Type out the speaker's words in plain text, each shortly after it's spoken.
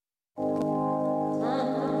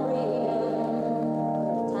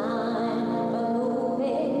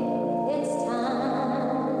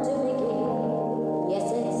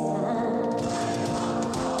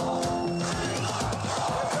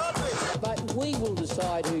We will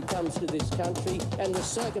decide who comes to this country and the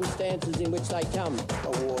circumstances in which they come.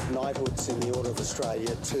 Award knighthoods in the Order of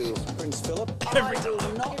Australia to Prince Philip. I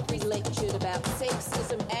will not be lectured about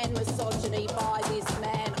sexism and misogyny by this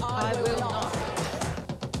man. I will not.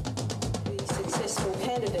 The successful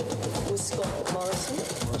candidate was Scott Morrison.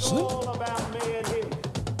 It's all about me and him.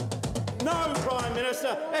 No, Prime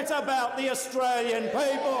Minister, it's about the Australian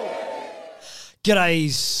people.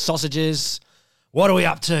 G'day, sausages. What are we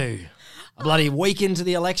up to? A bloody week into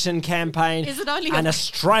the election campaign. Is it only and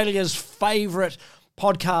Australia's favourite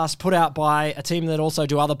podcast put out by a team that also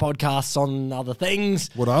do other podcasts on other things.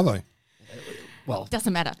 What are they? Well,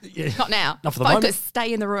 doesn't matter. Not now. Not for the Focus. moment.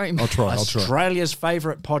 Stay in the room. I'll try. Australia's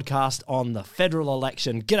favourite podcast on the federal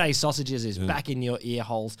election. G'day, sausages is back in your ear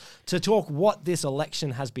holes to talk what this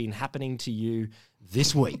election has been happening to you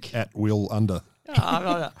this week. At will under.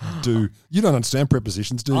 Do you don't understand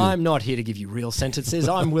prepositions, do you? I'm not here to give you real sentences.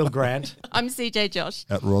 I'm Will Grant. I'm CJ Josh.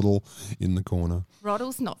 At Roddle in the corner.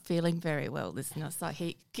 Roddle's not feeling very well, listener, so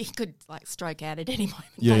he could stroke out at any moment.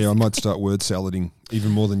 Yeah, I might start word salading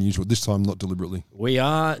even more than usual. This time, not deliberately. We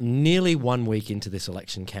are nearly 1 week into this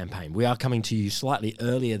election campaign. We are coming to you slightly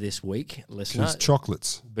earlier this week, listener. Because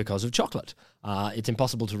chocolates. Because of chocolate. It's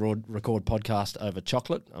impossible to record podcast over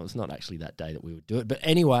chocolate. Oh, it's not actually that day that we would do it. But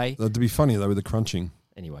anyway. That'd be funny, though, with the crunching.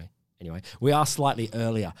 Anyway, we are slightly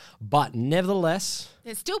earlier. But nevertheless...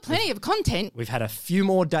 There's still plenty of content. We've had a few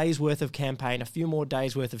more days' worth of campaign, a few more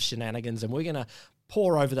days' worth of shenanigans, and we're going to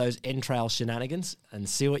pour over those entrail shenanigans and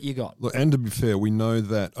see what you got. Look, and to be fair, we know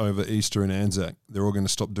that over Easter and Anzac, they're all going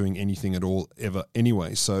to stop doing anything at all, ever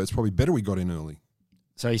anyway. So it's probably better we got in early.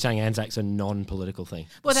 So you're saying Anzac's a non-political thing?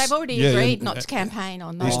 Well, they've already agreed not to campaign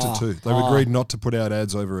on that. Easter too. They've agreed not to put out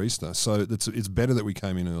ads over Easter. So it's better that we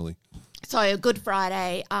came in early. So Good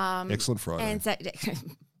Friday. Excellent Friday. Anzac,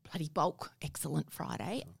 bloody bulk, excellent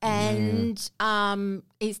Friday. And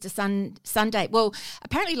Easter Sunday. Well,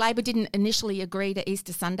 apparently Labor didn't initially agree to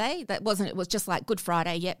Easter Sunday. It was just like Good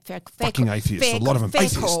Friday. Yep, fair fucking atheists. A lot of them fair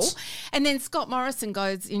atheists. Call. And then Scott Morrison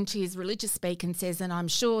goes into his religious speak and says, and I'm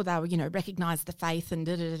sure they'll, recognise the faith and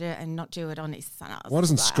and not do it on Easter Sunday. Why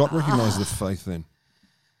doesn't Scott recognise the faith then?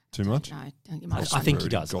 Too much? No, I think he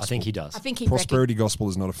does. I think he does. I think he Prosperity gospel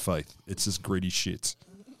is not a faith. It's just greedy shits.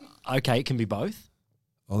 Okay, it can be both.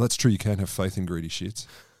 Oh, that's true. You can't have faith in greedy shits.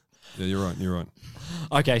 Yeah, you're right.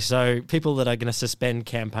 Okay, so people that are going to suspend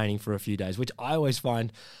campaigning for a few days, which I always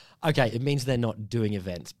find, okay, it means they're not doing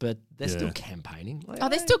events, but they're still campaigning.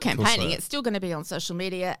 They're still campaigning. It's still going to be on social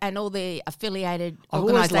media, and all the affiliated I've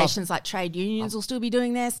always organisations like trade unions will still be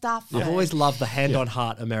doing their stuff. I've always loved the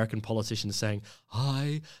hand-on-heart American politicians saying,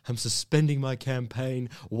 I am suspending my campaign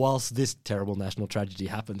whilst this terrible national tragedy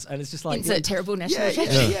happens. And it's just like... Insert terrible national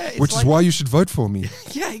tragedy. Yeah, which is why you should vote for me.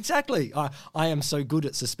 Yeah, exactly. I am so good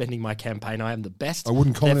at suspending my campaign. I am the best. I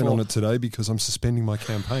wouldn't comment on it today because I'm suspending my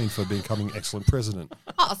campaign for becoming excellent president.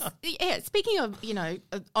 Speaking of,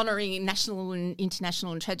 honouring national and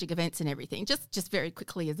international and tragic events and everything, just very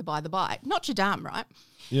quickly as a by-the-by, Notre Dame, right?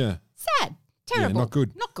 Yeah. Sad. Terrible. Yeah, not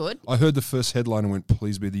good. Not good. I heard the first headline and went,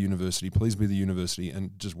 please be the university, and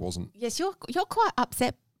it just wasn't. Yes, you're quite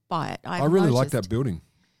upset by it. I really like that building.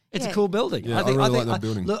 It's a cool building. Yeah, I really like that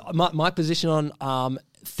building. Look, my position on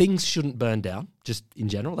things shouldn't burn down, just in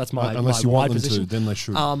general. That's my unless my you want wide them position. to, then they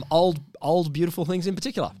should. Old beautiful things in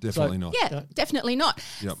particular. Definitely not. Yeah, definitely not.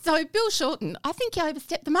 Yep. So Bill Shorten, I think you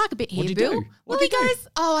overstepped the mark a bit here, What'd he Bill. do? Well, he goes,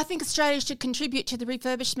 I think Australia should contribute to the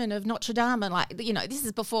refurbishment of Notre Dame, and this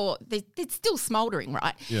is before it's still smouldering,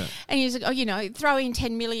 right? Yeah. And he's like, throw in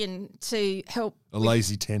 10 million to help. A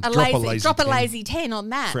lazy 10. Drop a lazy 10 on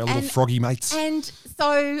that. For our little froggy mates. And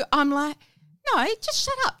so I'm like, no, just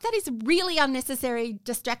shut up. That is a really unnecessary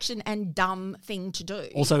distraction and dumb thing to do.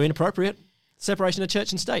 Also inappropriate. Separation of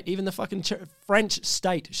church and state. Even the fucking French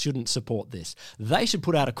state shouldn't support this. They should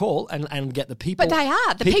put out a call and get the people. But they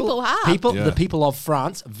are. The people are. The people of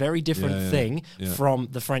France, very different thing Yeah. from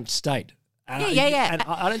the French state. Yeah. And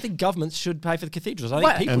I don't think governments should pay for the cathedrals. I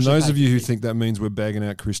think people And should those pay of you for who it. think that means we're bagging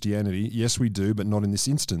out Christianity, yes, we do, but not in this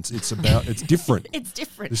instance. It's different. It's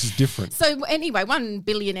different. This is different. So anyway, one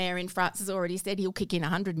billionaire in France has already said he'll kick in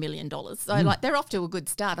 $100 million. So they're off to a good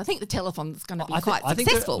start. I think the telethon's going to be quite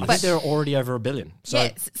successful. I think they're already over $1 billion. So,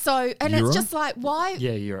 yes. So and Euro? it's just like why?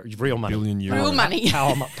 Yeah, you're real money. Billion euro. Real money.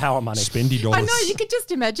 Power money. Spendy dollars. I know, you could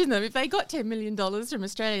just imagine them. If they got $10 million from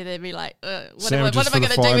Australia, they'd be like, what am Sandwiches I for going the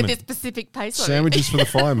to do with firemen. this Pacific peso? Sandwiches for the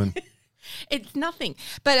firemen. It's nothing.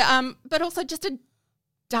 But also just a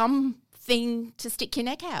dumb thing to stick your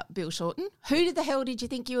neck out, Bill Shorten. Who the hell did you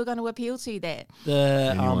think you were going to appeal to there?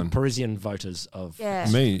 The Anyone. Parisian voters of... Yeah.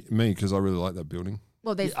 Me, because I really like that building.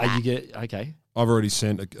 Well, there's You that. get, okay. I've already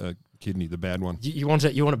sent a kidney, the bad one. You want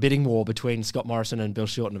a bidding war between Scott Morrison and Bill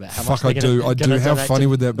Shorten about how much Fuck, I they're do. gonna I do. How donate funny to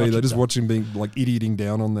would that be? They Nottingham. just watch him being like idioting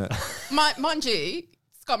down on that. Mind you,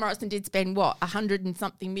 Scott Morrison did spend $100 and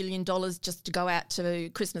something million just to go out to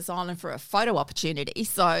Christmas Island for a photo opportunity.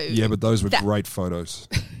 So Yeah, but those were great photos.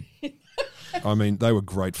 I mean, they were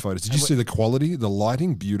great photos. Did you see the quality, the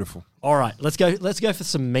lighting? Beautiful. All right, let's go for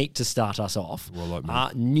some meat to start us off. Well, like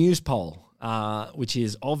meat. News poll, which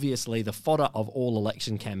is obviously the fodder of all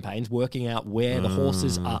election campaigns, working out where the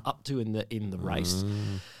horses are up to in the race.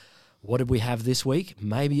 What did we have this week?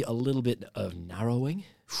 Maybe a little bit of narrowing.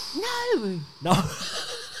 No.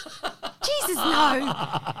 Jesus,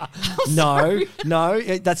 no. No,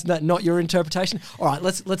 that's not your interpretation. All right,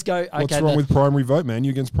 let's go. Okay, What's wrong with primary vote, man?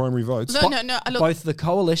 You against primary votes? No. Look, both the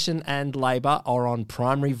Coalition and Labor are on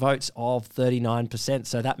primary votes of 39%.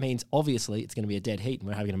 So that means obviously it's going to be a dead heat, and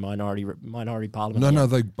we're having a minority parliament. No,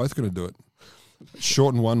 they're both going to do it.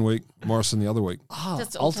 Shorten 1 week, Morrison the other week.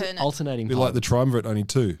 just alternate. Alternating. Be like the triumvirate, only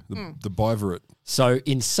two. The bivirate. So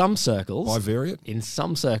in some circles, Bivariate?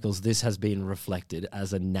 this has been reflected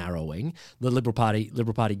as a narrowing. The Liberal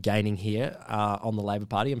Party gaining here on the Labor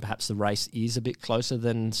Party, and perhaps the race is a bit closer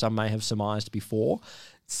than some may have surmised before.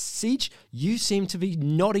 Siege, you seem to be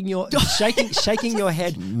shaking your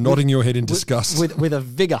head, Nodding your head in disgust. with a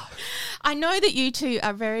vigour. I know that you two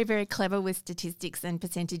are very, very clever with statistics and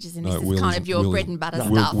percentages, and this is Will kind is- of your Will- bread and butter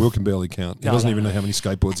Will, stuff. Will can barely count. He No, doesn't no, even no. know how many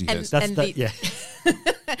skateboards he has.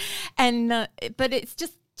 But it's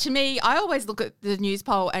just, to me, I always look at the news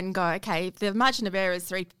poll and go, okay, if the margin of error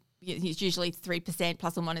is it's usually 3%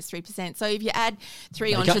 plus or minus 3%. So if you add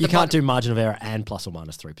three onto the You can't do margin of error and plus or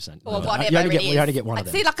minus 3%. or whatever You only it is. You only get one of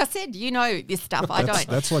them. See, like I said, you know this stuff. I don't.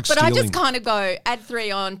 That's like But I stealing. just kind of go, add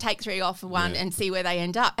 3 on, take 3 off one, and see where they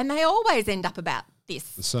end up. And they always end up about this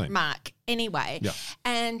same. mark anyway. Yeah.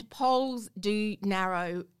 And polls do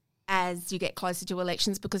narrow as you get closer to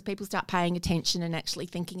elections because people start paying attention and actually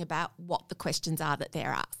thinking about what the questions are that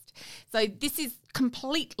they're asked. So this is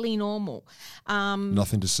completely normal.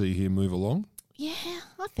 Nothing to see here. Move along. Yeah,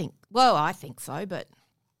 I think so, but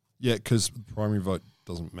Yeah, because primary vote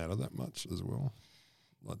doesn't matter that much as well.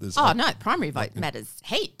 Like there's primary vote matters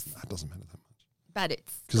heaps, That doesn't matter that much. but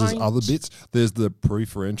it's Because there's going other to- bits. There's the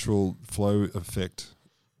preferential flow effect,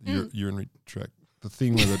 urinary tract. The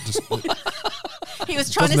thing where it just He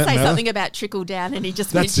was trying to Doesn't that say matter? something about trickle down, and he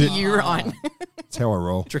just That's went to it. urine. that's how I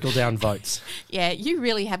roll. Trickle down votes. Yeah, you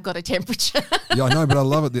really have got a temperature. Yeah, I know, but I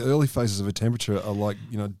love it. The early phases of a temperature are like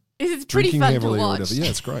It's pretty drinking fun to heavily or watch. whatever. Yeah,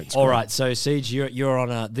 it's great. It's All great. right, so Siege, you're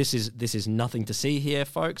on a. This is nothing to see here,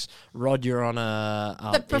 folks. Rod, you're on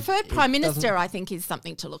a. The preferred Prime doesn't- Minister, I think, is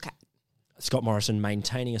something to look at. Scott Morrison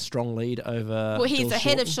maintaining a strong lead over. Well, he's Bill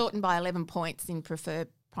ahead of Shorten. Shorten by 11 points in preferred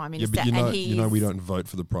Prime Yeah, Minister. but and you know we don't vote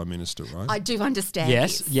for the Prime Minister, right? I do understand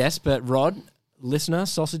Yes, this. yes, but Rod, listener,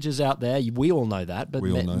 sausages out there, we all know that, but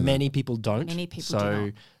We all know that. many people don't. Many people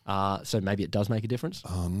so, do so maybe it does make a difference.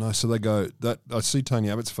 Oh no! So they go that I see Tony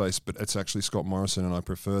Abbott's face, but it's actually Scott Morrison, and I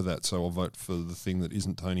prefer that. So I'll vote for the thing that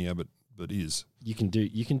isn't Tony Abbott, but is. You can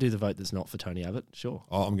do the vote that's not for Tony Abbott. Sure,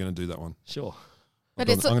 Oh, I'm going to do that one. sure. But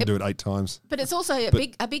I'm it's going to do it 8 times. But it's also a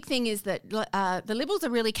big thing is that the Liberals are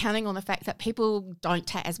really counting on the fact that people don't,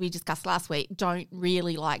 as we discussed last week, don't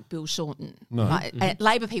really like Bill Shorten. No.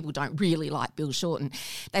 Labor people don't really like Bill Shorten.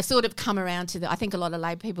 They've sort of come around to I think a lot of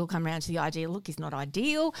Labor people come around to the idea, look, he's not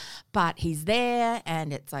ideal, but he's there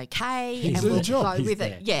and it's okay. He's and there. we'll Job. go He's with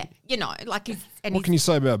there. it. Yeah, like he's... And What he's, can you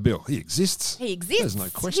say about Bill? He exists. he exists. There's no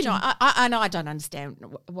question. You know, I know I don't understand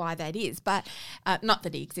why that is, but not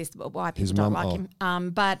that he exists, but why people His don't mum- like him.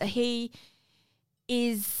 But he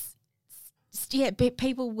is,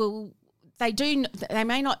 people will. They do. They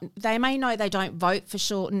may not. They may know they don't vote for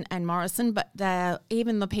Shorten and Morrison, but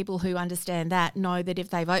even the people who understand that know that if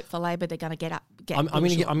they vote for Labor, they're going to get. I'm going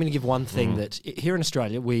to give one Mm. thing that here in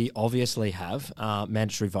Australia we obviously have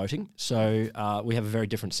mandatory voting, so we have a very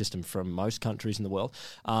different system from most countries in the world.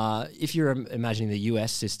 If you're imagining the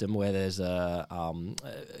US system, where there's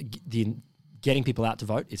getting people out to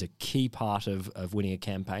vote is a key part of winning a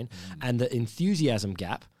campaign, and the enthusiasm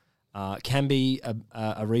gap. Can be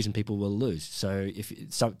a reason people will lose. So if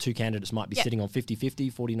two candidates might be sitting on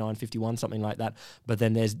 50-50, 49-51, something like that, but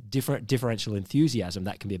then there's differential enthusiasm,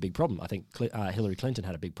 that can be a big problem. I think Hillary Clinton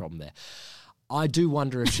had a big problem there. I do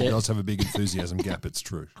wonder if She does have a big enthusiasm gap. It's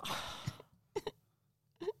true.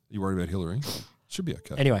 You worried about Hillary? Should be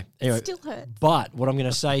okay. Anyway, Still hurts. but what I'm going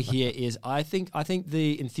to say here is I think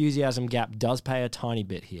the enthusiasm gap does pay a tiny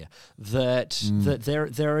bit here. That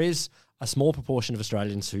there is a small proportion of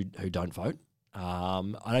Australians who don't vote.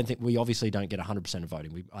 I don't think we obviously don't get 100% of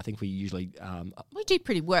voting. I think we usually We do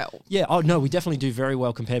pretty well. yeah. Oh no, we definitely do very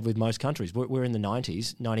well compared with most countries. We're in the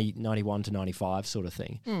 90s, 91 to 95 sort of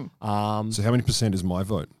thing. So how many percent is my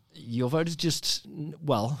vote? Your vote is just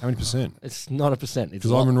well, How many percent? it's not a percent. It's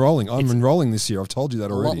Because I'm enrolling. I'm enrolling this year. I've told you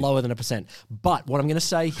that a lot already. lower than a percent. But what I'm going to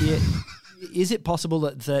say here. Is it possible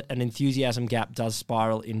that an enthusiasm gap does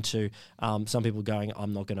spiral into some people going,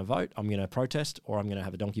 I'm not going to vote, I'm going to protest, or I'm going to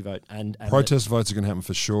have a donkey vote? And Protest votes are going to happen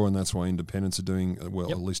for sure, and that's why independents are doing well,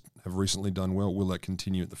 Yep. at least have recently done well. Will that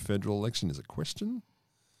continue at the federal election is a question.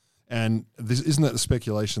 And isn't that the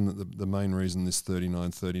speculation that the main reason this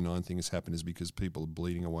 39-39 thing has happened is because people are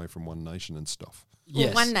bleeding away from One Nation and stuff?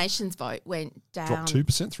 Yes. Well, One Nation's vote went down. Dropped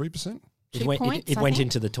 2%, 3%? It 2 went, points, it I went think.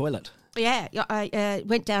 into the toilet. Yeah,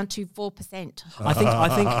 went down to 4%. I think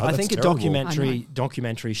That's a terrible.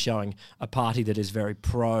 documentary showing a party that is very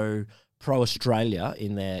pro Australia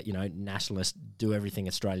in their nationalist do everything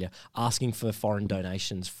Australia, asking for foreign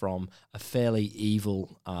donations from a fairly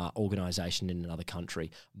evil organisation in another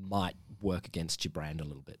country might work against your brand a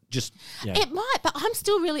little bit. Just It might, but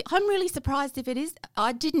I'm really surprised if it is.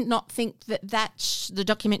 I did not think that the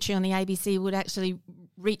documentary on the ABC would actually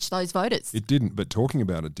reach those voters. It didn't, but talking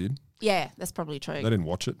about it did. Yeah, that's probably They true. didn't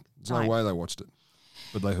watch it. There's no Right. way they watched it.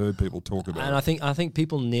 But they heard people talk about and it. I think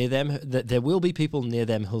people near them that there will be people near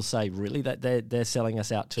them who'll say really that they're selling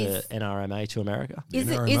us out to Is- NRMA to America. Is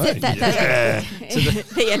NRMA, it that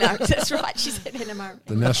the NRMA? That's right. She said NRMA.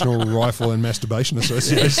 The National Rifle and Masturbation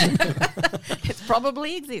Association. It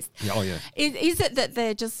probably exists. Oh, yeah. Is it that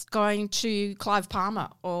they're just going to Clive Palmer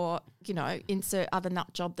or insert other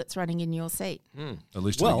nut job that's running in your seat? At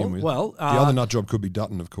least to begin with. well, the other nut job could be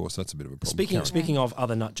Dutton, of course. That's a bit of a problem. Speaking of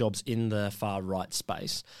other nut jobs in the far right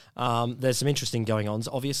space, there's some interesting going ons.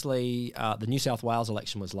 Obviously, the New South Wales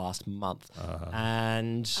election was last month,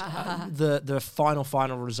 and the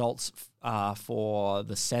final results for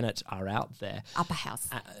the Senate are out there. Upper house.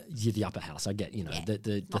 Yeah, the upper house. I get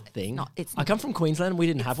the thing. it's I come from Queensland. We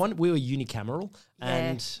didn't have one. We were unicameral,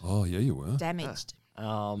 and Oh, yeah, you were. Damaged.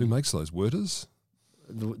 Who makes those? Worders?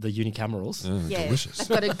 the unicamerals. Yeah, Delicious. they've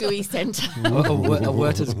got a gooey centre. a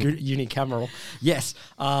Werther's unicameral. Yes.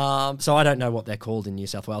 So I don't know what they're called in New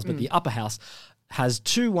South Wales, but the upper house has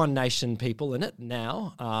 2 One Nation people in it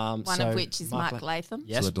now. One of which is Mark Latham.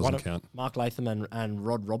 Yes, So that doesn't count. Mark Latham and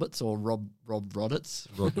Rod Roberts or Rob Roberts.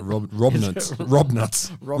 Rob Nuts. Rob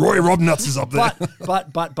Nuts. Roy Rob Nuts is up there.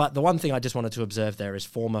 But the one thing I just wanted to observe there is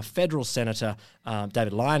former federal senator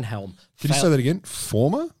David Leyonhjelm. Can you say that again?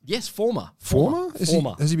 Former? Yes, former. Former?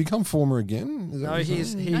 Former. Has he become former again? Is that No, what you're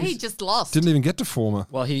he's saying? No, he just lost. Didn't even get to former.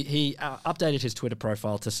 Well, he updated his Twitter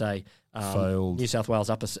profile to say Failed. New South Wales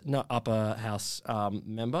upper house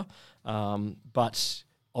member, but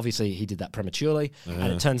obviously he did that prematurely,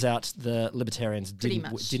 and it turns out the Libertarians Pretty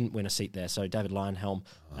didn't much. didn't win a seat there. So David Leyonhjelm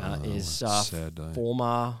is sad day.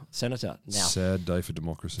 former senator now. Sad day for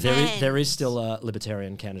democracy. There is still a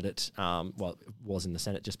Libertarian candidate. Well, it was in the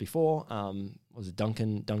Senate just before. Was it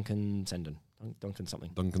Duncan Senden? Duncan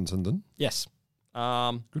something. Duncan Sundin. Yes.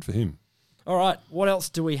 Good for him. All right. What else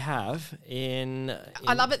do we have in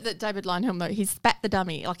I love it that David Leyonhjelm, though, he's spat the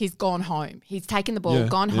dummy. Like, he's gone home. He's taken the ball, Yeah,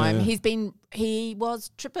 gone yeah, home. yeah. He was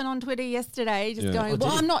tripping on Twitter yesterday, just Yeah. going, Oh,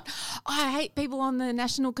 did he? I hate people on the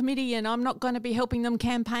national committee and I'm not going to be helping them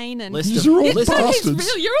campaign. And List These are all It's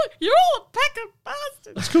bastards. real. You're all a pack of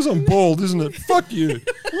bastards. It's because I'm bald, isn't it? Fuck you.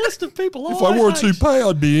 list of people? If I wore a toupee,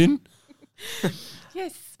 I'd be in.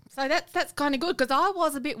 Yes. So that's kind of good because I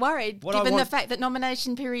was a bit worried, What I given the want- fact that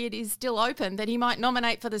nomination period is still open, that he might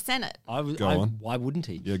nominate for the Senate. Go on. Why wouldn't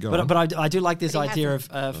he? Yeah, go but, on. But I do like this But he idea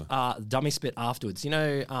of dummy spit afterwards. You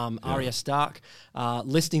know, Arya Stark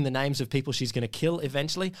listing the names of people she's going to kill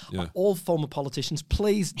eventually. Yeah. All former politicians,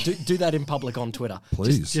 please do that in public on Twitter.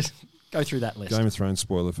 Please. Just go through that list. Game of Thrones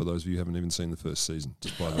spoiler for those of you who haven't even seen the first season,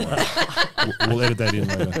 just by the way. We'll edit that in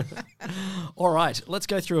later. All right, let's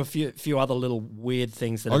go through a few other little weird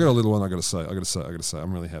things that I got a little one I got to say.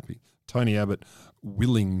 I'm really happy. Tony Abbott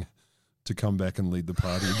willing to come back and lead the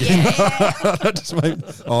party again. That just made,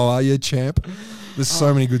 are you champ? There's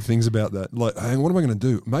so many good things about that. Like, hey, what am I going to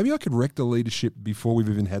do? Maybe I could wreck the leadership before we've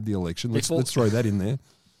even had the election. Let's throw that in there.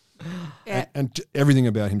 Yeah. And everything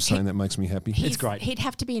about him saying that makes me happy. It's great. He'd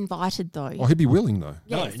have to be invited, though. Oh, he'd be willing though.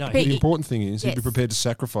 Yes, no, but The important thing is he'd be yes. prepared to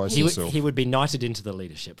sacrifice he himself. would be knighted into the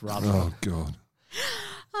leadership rather than Oh God.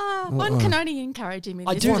 One can only encourage him in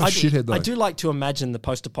I this. do, What a I, shithead, though. I do like to imagine the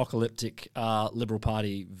post-apocalyptic Liberal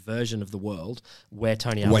Party version of the world where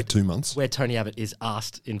Tony Abbott, Wait 2 months. where Tony Abbott is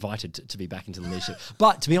invited to be back into the leadership.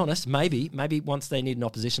 But to be honest, maybe once they need an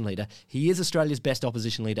opposition leader, he is Australia's best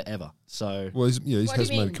opposition leader ever. So Well, he What do you has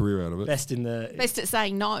made a mean? career out of it. best in the. Best at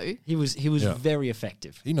saying no. He was Yeah. very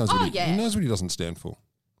effective. He knows Oh, what yeah. he knows what he doesn't stand for.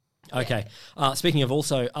 Okay. Speaking of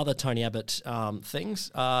also other Tony Abbott things,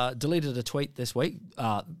 deleted a tweet this week.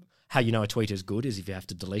 How you know a tweet is good is if you have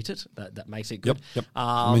to delete it. That makes it good. Yep.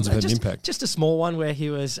 It means it had an impact. Just a small one where he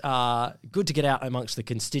was good to get out amongst the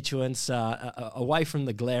constituents, away from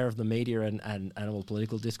the glare of the media and all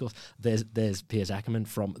political discourse. There's Piers Ackerman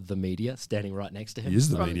from the media standing right next to him. He is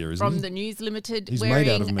the From, media, isn't from he? the News Limited, He's made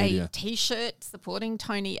out of wearing media. a T-shirt supporting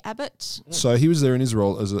Tony Abbott. So he was there in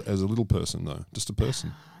Israel as a little person, though. Just a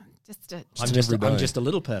person. Just a an everyday. I'm just a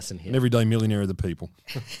little person An here. everyday millionaire of the people.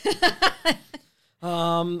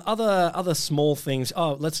 Other small things.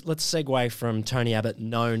 Oh, let's segue from Tony Abbott,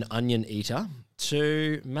 known onion eater,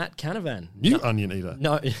 to Matt Canavan. New onion eater.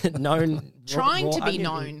 No, known trying raw to be onion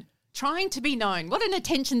known. Trying to be known. What an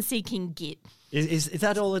attention-seeking git. Is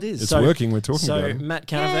that all it is? It's working, we're talking so about him. Matt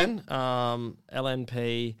Canavan,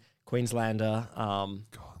 LNP, Queenslander, God,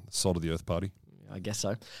 the salt of the earth party. I guess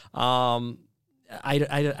so. Ate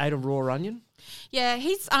a raw onion. Yeah,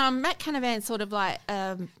 he's Matt Canavan, sort of like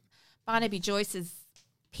Barnaby Joyce's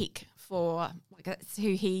pick for like that's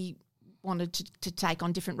who he wanted to take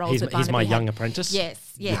on different roles. He's that my Barnaby young had. apprentice.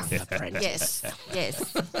 Yes.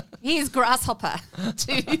 He's Grasshopper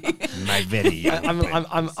too. My very young.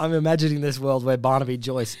 I'm imagining this world where Barnaby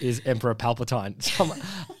Joyce is Emperor Palpatine.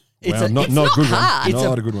 Wow, not a good hard. one.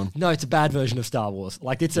 Not a good one. No, it's a bad version of Star Wars.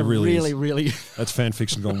 Like it's a really is. really. That's fan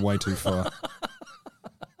fiction gone way too far.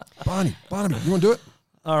 Barney, you want to do it?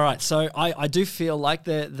 All right, so I do feel like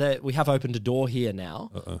that we have opened a door here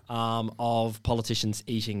now of politicians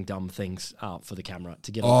eating dumb things for the camera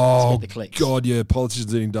to get the clicks. God, yeah,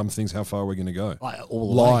 politicians eating dumb things. How far are we going to go? All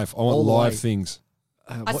the way. Live. I want All the live way. things.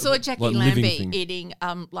 I saw Jackie like living Lambie things. eating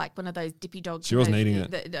like one of those dippy dogs. She wasn't eating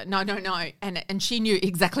it. No, and she knew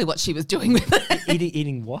exactly what she was doing with it.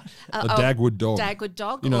 Eating what? A Dagwood dog. Dagwood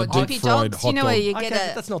dog, You know, or deep dippy fried dogs. hot You know where dog. you Okay,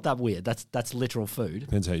 get that's not that weird. That's literal food.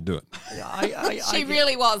 Depends how you do it. She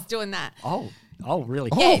really was doing that. Oh, really?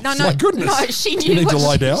 Yeah, Oh, my goodness. No, she knew. Do you need what to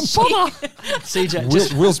lie she- down?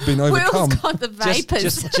 CJ, Will's been overcome. Will's got the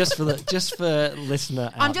vapors. just for listener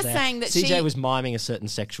out I'm just there, saying that CJ she- was miming a certain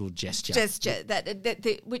sexual gesture. gesture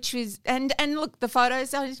that which was and look, the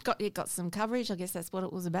photos. It got some coverage. I guess that's what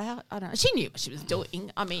it was about. I don't know. She knew what she was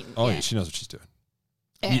doing. I mean, Oh, yeah, she knows what she's doing.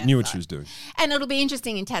 Yeah, Knew what she was doing. And it'll be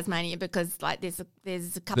interesting in Tasmania because like there's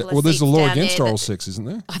a couple of Well, there's a seats law down against there oral that- sex, isn't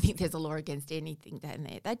there? I think there's a law against anything down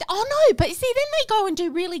there. No, but you see, then they go and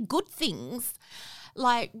do really good things,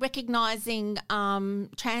 like recognising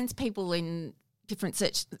trans people in different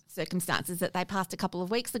circumstances that they passed a couple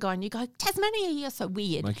of weeks ago, and you go, Tasmania, you're so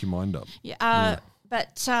weird. Make your mind up. Yeah,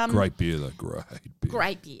 but Great beer, though. Great beer.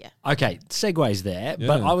 great beer. Okay, segues there,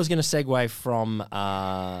 but Yeah. I was going to segue from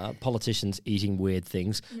politicians eating weird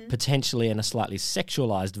things, Mm-hmm. potentially in a slightly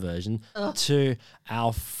sexualized version, to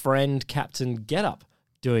our friend Captain Getup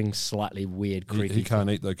doing slightly weird, creepy. He can't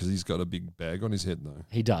eat, though, because he's got a big bag on his head, though.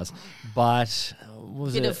 He does, but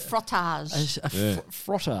was Bit it of frottage.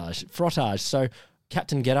 frottage? So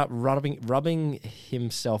Captain Getup rubbing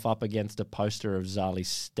himself up against a poster of Zali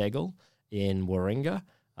Steggall in Warringah.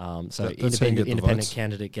 So That's how you get the independent votes.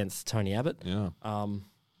 candidate against Tony Abbott. Yeah.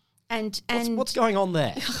 And What's going on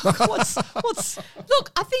there? what's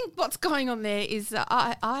Look, I think what's going on there is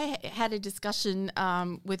I had a discussion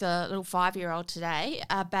with a little 5-year-old today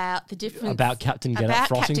about the difference about Captain Getup about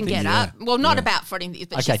frotting Captain things? Getup. Well, not about frotting things,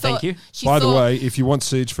 but Okay, she thank thought, you. She By the thought- way, if you want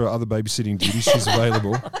Siege for other babysitting duties, she's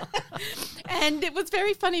available. And it was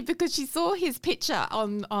very funny because she saw his picture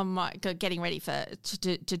on my getting ready to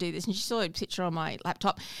do this, and she saw a picture on my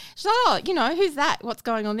laptop. She thought, "Oh, you know, who's that? What's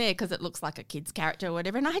going on there?" Because it looks like a kid's character or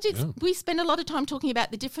whatever. And we spend a lot of time talking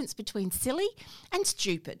about the difference between silly and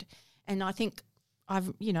stupid. And I think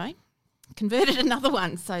I've converted another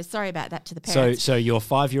one. So sorry about that to the parents. So your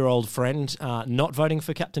 5-year-old friend not voting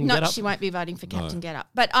for Captain No, Getup? she won't be voting for Captain Getup.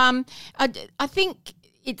 But I think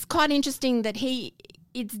it's quite interesting that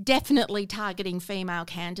it's definitely targeting female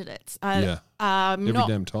candidates. Yeah. Every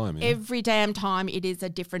damn time, yeah. Every damn time it is a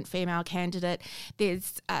different female candidate.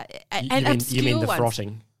 There's and you mean the ones.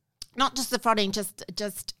 frotting? Not just the frotting, just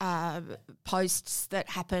posts that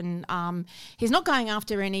happen. He's not going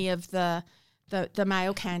after any of the the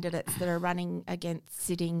male candidates that are running against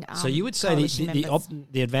sitting. So you would say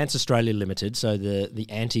the Advance Australia Limited, so the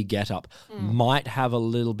anti-GetUp, might have a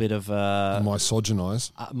little bit of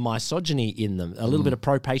misogyny in them, a little bit of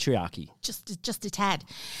pro-patriarchy. Just a tad.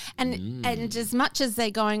 And as much as they're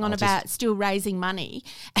going on about still raising money,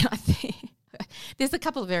 and I think there's a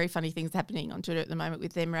couple of very funny things happening on Twitter at the moment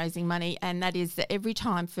with them raising money, and that is that every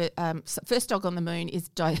time First Dog on the Moon is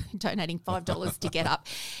donating $5 to GetUp.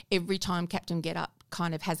 Every time Captain GetUp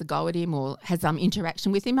kind of has a go at him or has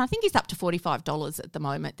interaction with him, I think he's up to $45 at the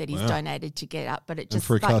moment that he's donated to GetUp. But it just, and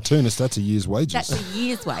for a cartoonist, that's a year's wages. That's a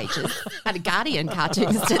year's wages. And a Guardian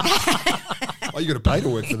cartoonist at that. Oh, you got to pay to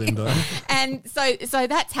work for them, don't you? And so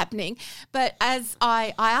that's happening. But as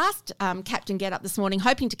I asked Captain GetUp this morning,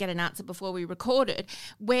 hoping to get an answer before we recorded,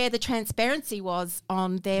 where the transparency was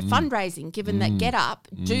on their fundraising, given that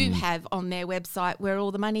GetUp do have on their website where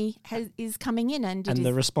all the money is coming in. And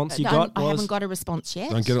the response you got was? I haven't got a response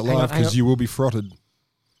yet. Don't get it live because you will be frotted.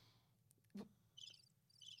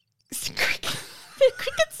 The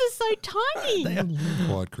crickets are so tiny. They are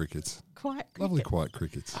quiet crickets. Lovely quiet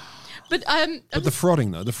crickets. But the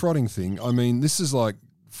frotting though, the frotting thing, I mean, this is like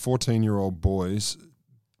 14-year-old boys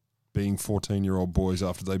being 14-year-old boys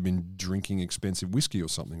after they've been drinking expensive whiskey or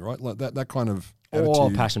something, right? Like that kind of attitude.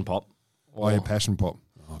 Or passion pop. Oh, yeah, passion pop.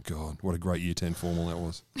 Oh, God, what a great Year 10 formal that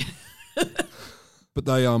was. But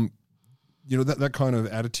they, that kind of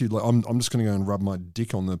attitude, like I'm just going to go and rub my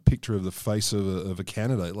dick on the picture of the face of a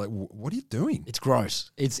candidate. Like, what are you doing? It's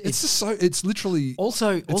gross. It's just so, it's literally,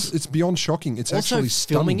 it's beyond shocking. It's also actually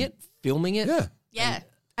filming stunning. it. Yeah.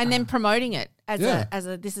 And then promoting it as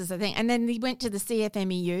a this is the thing. And then he went to the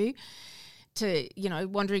CFMEU to,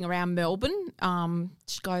 wandering around Melbourne to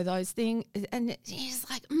go those things. And he's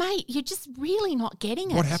like, mate, you're just really not getting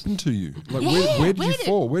it. What happened to you? Like, where did you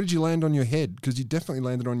fall? Where did you land on your head? Because you definitely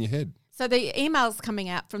landed on your head. So the emails coming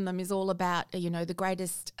out from them is all about, the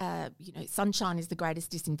greatest, Sunshine is the greatest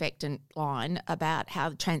disinfectant line about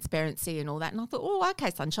how transparency and all that. And I thought, oh, okay,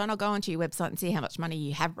 Sunshine, I'll go onto your website and see how much money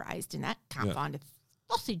you have raised in that. Can't find a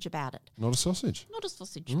sausage about it. Not a sausage? Not a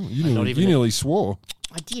sausage. You nearly swore.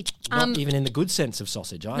 I did. Not even in the good sense of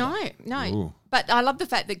sausage either. No. Ooh. But I love the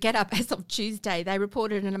fact that GetUp, as of Tuesday, they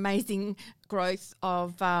reported an amazing growth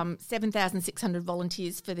of 7,600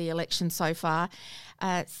 volunteers for the election so far.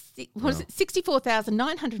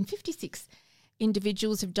 64,956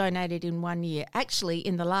 individuals have donated in 1 year. Actually,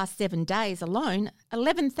 in the last 7 days alone,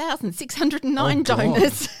 11,609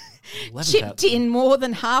 donors chipped in more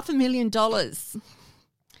than $500,000. I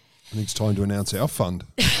think it's time to announce our fund.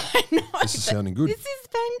 No, this is sounding good.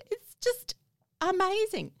 It's just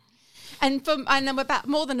amazing. And about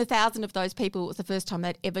more than 1,000 of those people, it was the first time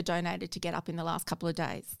they'd ever donated to GetUp in the last couple of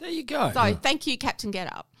days. There you go. So thank you, Captain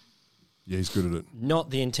GetUp. Yeah, he's good at it.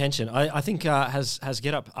 Not the intention. I think has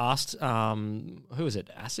GetUp asked who is it,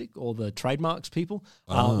 ASIC or the trademarks people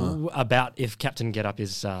about if Captain GetUp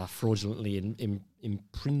is fraudulently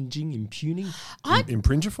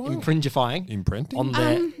impingifying imprinting on their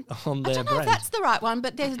I don't know brand. if that's the right one,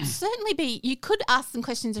 but there'd certainly be. You could ask some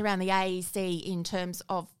questions around the AEC in terms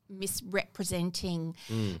of misrepresenting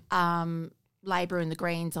Labor and the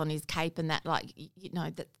Greens on his cape and that,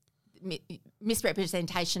 that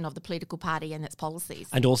misrepresentation of the political party and its policies.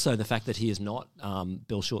 And also the fact that he is not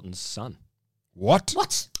Bill Shorten's son. What?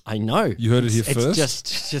 I know. You heard it here first?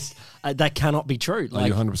 It's just that cannot be true. Are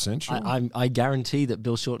you 100% sure? I guarantee that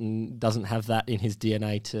Bill Shorten doesn't have that in his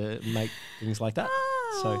DNA to make things like that.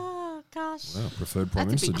 Oh, gosh. Wow, preferred Prime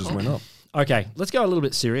Minister just went up. Okay, let's go a little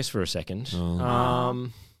bit serious for a second.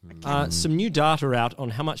 Some new data out on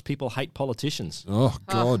how much people hate politicians. Oh,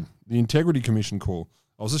 God. The Integrity Commission call.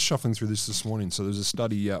 I was just shuffling through this morning. So there's a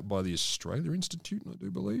study out by the Australia Institute, I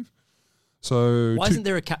do believe. So why isn't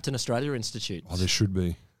there a Captain Australia Institute? Oh, there should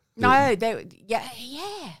be. No, the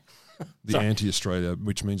anti-Australia,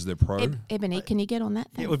 which means they're pro. Ebony, can you get on that?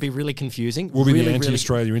 It would be really confusing. We'll be the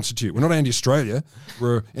Anti-Australia Institute. We're not anti-Australia.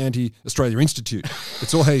 We're Anti-Australia Institute.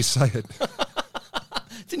 It's all how you say it.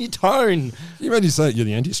 It's in your tone. Can you imagine you say you're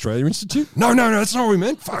the Anti-Australia Institute? No, that's not what we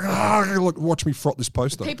meant. Fuck, look, watch me frot this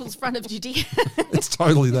poster. People's Front of Judea. It's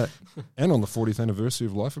totally that. And on the 40th anniversary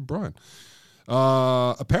of life of Brian.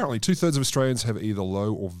 Apparently, 2/3 of Australians have either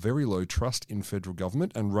low or very low trust in federal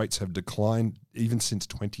government, and rates have declined even since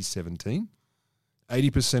 2017.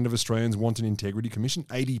 80% of Australians want an integrity commission.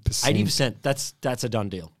 80%. That's a done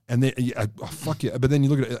deal. And then, fuck yeah. But then you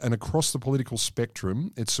look at it, and across the political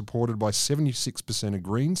spectrum, it's supported by 76% of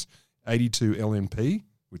Greens, 82 LNP,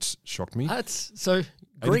 which shocked me. That's so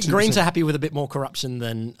Greens are happy with a bit more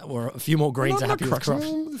corruption or a few more Greens are happy with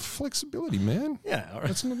corruption. Flexibility, man. Yeah, all right.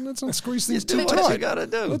 Let's not squeeze things Do too what tight. you got to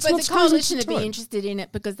do. Let's But not the squeeze coalition it would too be tight. interested in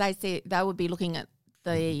it because they would be looking at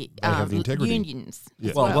the have the integrity. unions. Yeah.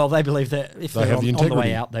 as Well, they believe that if They they're have the on the integrity.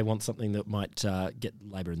 way out, they want something that might get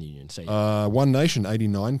Labor in the union. So One Nation,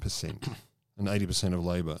 89%, and 80% of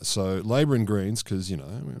Labor. So Labor and Greens, because,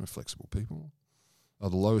 we're flexible people, are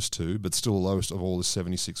the lowest two, but still the lowest of all is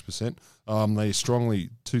 76%. They strongly,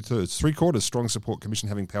 2/3, 3/4 strong support Commission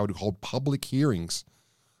having power to hold public hearings,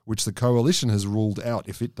 which the coalition has ruled out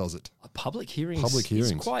if it does it. a public hearings. Public hearings.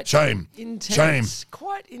 Is quite Shame. intense. Shame.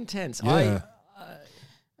 Quite intense. Yeah.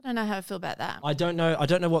 I don't know how I feel about that. I don't know. I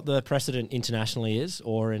don't know what the precedent internationally is,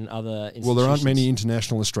 or in other institutions. Well, there aren't many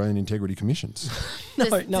international Australian integrity commissions. No,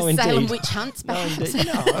 The indeed. Salem witch hunts, No, perhaps. indeed.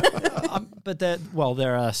 No. But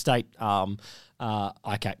there are state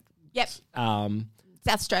ICAC. Yep.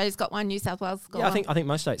 South Australia's got one. New South Wales has got Yeah, one. I think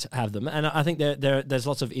most states have them, and I think there's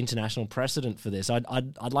lots of international precedent for this.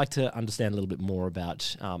 I'd like to understand a little bit more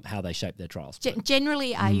about how they shape their trials.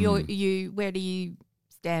 Generally, are you where do you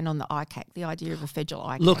stand on the ICAC, the idea of a federal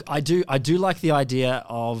ICAC? Look, I do like the idea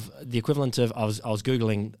of the equivalent of I was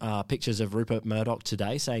googling pictures of Rupert Murdoch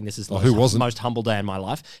today, saying this is the who wasn't? most humble day in my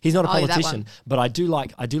life. He's not a Oh, that politician, one. but I do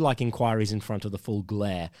like inquiries in front of the full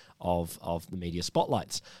glare of the media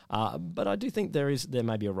spotlights. But I do think there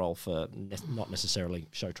may be a role for not necessarily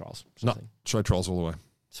show trials. No, show trials all the way.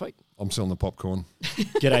 Sweet. I'm selling the popcorn.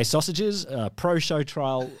 G'day sausages, pro show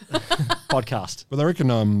trial podcast. But I reckon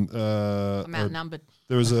I'm outnumbered.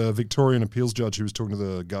 there was a Victorian appeals judge who was talking to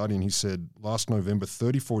The Guardian. He said last November,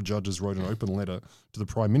 34 judges wrote an open letter to the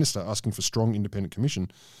Prime Minister asking for strong independent commission.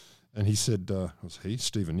 And he said, was he?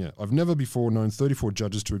 Stephen, yeah. I've never before known 34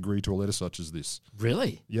 judges to agree to a letter such as this.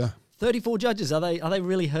 Really? Yeah. 34 judges. Are they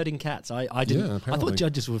really herding cats? I didn't. Yeah, I apparently. thought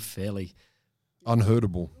judges were fairly.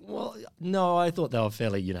 Unheardable. Well, no, I thought they were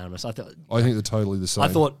fairly unanimous. I thought They're totally the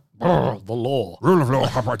same. the law. Rule of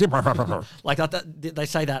law. Like they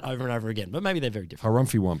say that over and over again, but maybe they're very different.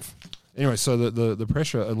 Harumphy wumph. Anyway, so the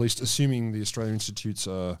pressure, at least assuming the Australian Institute's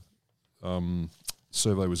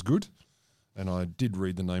survey was good, and I did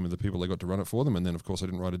read the name of the people they got to run it for them, and then, of course, I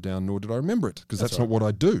didn't write it down, nor did I remember it, because that's not what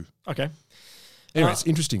I do. Okay. Anyway, it's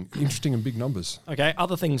interesting and big numbers. Okay.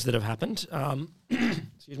 Other things that have happened.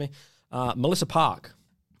 Excuse me. Melissa Park.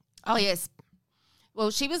 Oh, yes.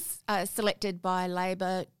 Well, she was selected by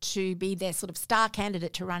Labor to be their sort of star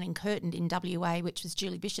candidate to run in Curtin in WA, which was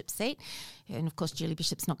Julie Bishop's seat. And, of course, Julie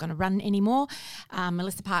Bishop's not going to run anymore.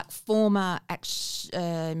 Melissa Park, former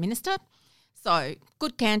minister. So,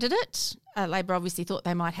 good candidate. Labor obviously thought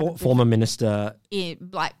they might have a Former minister. in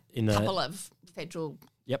in the- couple of federal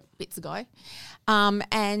Yep. bits ago.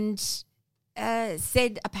 And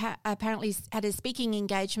said apparently had a speaking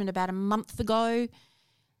engagement about a month ago,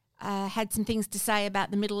 had some things to say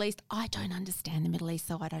about the Middle East. I don't understand the Middle East,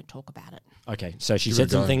 so I don't talk about it, Okay. So she Give said it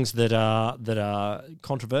a some go. things that are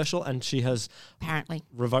controversial, and she has apparently.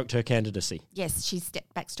 revoked her candidacy. Yes, she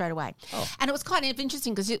stepped back straight away. Oh. And it was kind of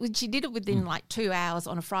interesting because she did it within like 2 hours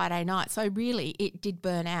on a Friday night. So really, it did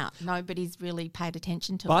burn out. Nobody's really paid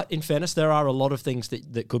attention to it. But in fairness, there are a lot of things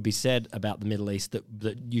that could be said about the Middle East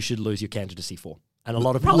that you should lose your candidacy for. And a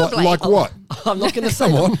lot of people. Probably. Like what? I'm not going to say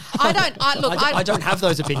Come them. on. I don't have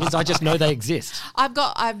those opinions. I just know they exist.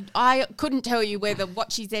 I couldn't tell you whether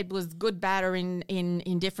what she said was good, bad, or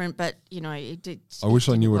indifferent, but it did. I wish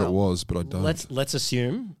I knew what it well. was, but I don't. Let's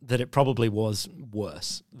assume that it probably was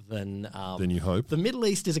worse than. Then you hope. The Middle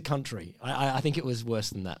East is a country. I think it was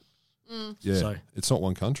worse than that. Yeah, So- it's not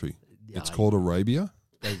one country. Yeah, It's called Arabia.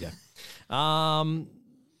 There you go.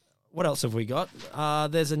 What else have we got?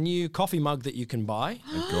 There's a new coffee mug that you can buy.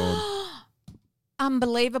 Thank God.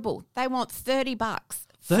 Unbelievable. They want $30.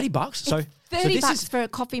 $30. So $30 this is for a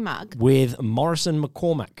coffee mug. with Morrison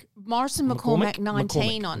McCormack. Morrison McCormack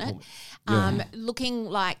 19 on it. McCormack. Looking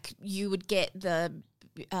like you would get the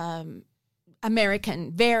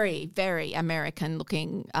American, very, very American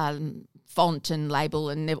looking font and label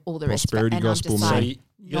and all the rest Prosperity of it. And gospel I'm just So like,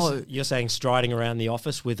 mug. you're saying striding around the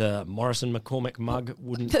office with a Morrison McCormack mug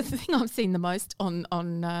wouldn't. the thing I've seen the most on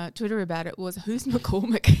Twitter about it was, who's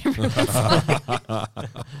McCormack? Everyone's like,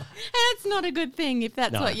 that's not a good thing if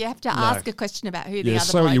that's No, what you have to no. ask a question about who the Yeah, other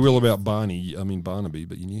say what you bloke will is. about Barnaby,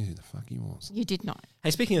 but you knew who the fuck he was. You did not. Hey,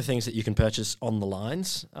 speaking of things that you can purchase on the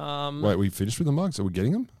lines, Wait, we finished with the mugs? Are we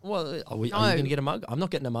getting them? well, are you No. going to get a mug? I'm not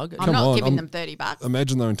getting a mug. I'm Come not on, giving I'm- them $30.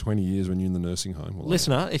 Imagine though in 20 years when you're in the nursing home. Well,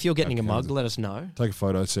 Listener, if you're getting a Okay. mug, let us know. take a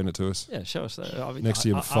photo, send it to us. Yeah, show us that. Next to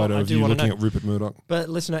your photo of do you wanna looking know. at Rupert Murdoch. But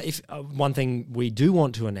listener, if one thing we do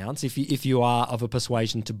want to announce, if you are of a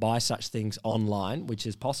persuasion to buy such things online, which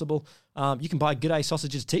is possible, you can buy G'day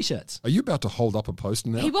Sausages t-shirts. Are you about to hold up a poster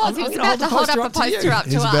now? He was. He I'm was gonna about to hold hold the up a poster poster up up to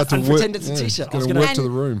to He's us. about to and work. pretend it's a t-shirt. I was Going to gonna- work to the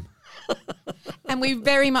room. And we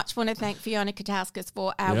very much want to thank Fiona Katauskas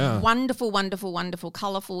for our Yeah. wonderful, wonderful, wonderful,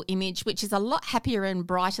 colourful image, which is a lot happier and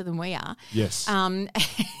brighter than we are. Yes.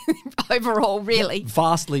 Overall, really.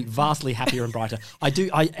 Vastly happier and brighter.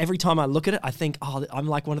 Every time I look at it, I think, oh, I'm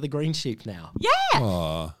like one of the green sheep now.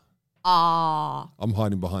 Yeah. Aw, I'm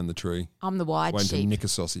hiding behind the tree, I'm the wide waiting to sheep, nick a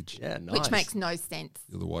sausage. Yeah, nice. which makes no sense.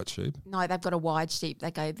 You're the white sheep. No, they've got a wide sheep. They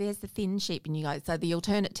go, there's the thin sheep. And you go, so the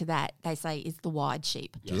alternate to that, they say, is the wide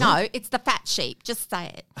sheep. No, it's the fat sheep. Just say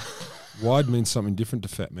it. Wide means something different to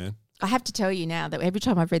fat, man. I have to tell you now that every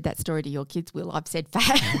time I've read that story to your kids, Will, I've said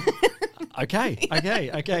fat. Okay.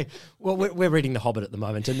 Well, we're reading The Hobbit at the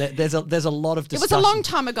moment, and there's a lot of It discussion. was a long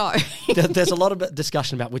time ago. There's a lot of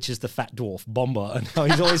discussion about which is the fat dwarf, Bomba, and how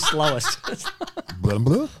he's always slowest. Blah,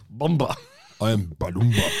 blah. Bomba. I am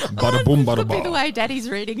badumba. Bada boom, bada Could be the ba. way Daddy's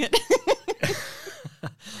reading it.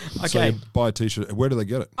 So Okay. you buy a t-shirt. Where do they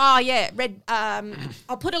get it? Oh yeah,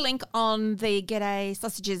 I'll put a link on the G'day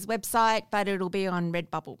Sausages website, but it'll be on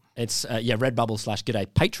Redbubble. It's Redbubble / G'day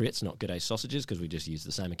Patriots, not G'day Sausages, because we just use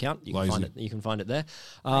the same account. You can Lazy. find it. You can find it there.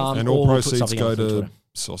 And or all we'll put proceeds something go on to Twitter.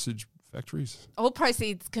 sausage factories. All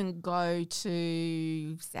proceeds can go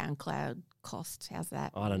to SoundCloud cost. How's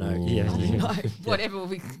that? I don't know. Ooh. Yeah, No, whatever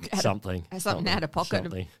we something out of pocket.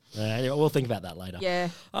 Something. Anyway, we'll think about that later. Yeah.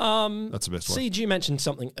 That's the best one. Siege, you mentioned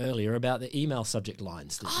something earlier about the email subject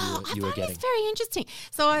lines that you were I find getting. this very interesting.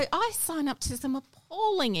 So I sign up to some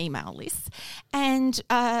appalling email lists, and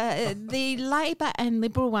the Labor and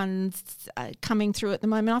Liberal ones coming through at the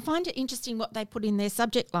moment, I find it interesting what they put in their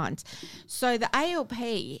subject lines. So the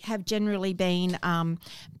ALP have generally been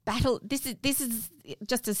battle. This is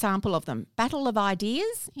just a sample of them. Battle of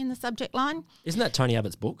ideas in the subject line. Isn't that Tony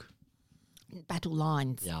Abbott's book? Battle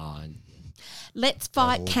lines. Yeah, Let's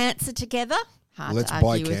fight cancer together. Hard Let's to buy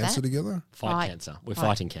argue with cancer that. together. fight Fight. cancer. We're Fight.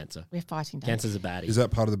 fighting cancer. We're fighting. Cancer's a baddie. Is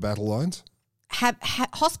that part of the battle lines? Have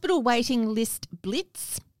hospital waiting list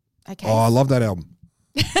blitz. Okay. Oh, I love that album.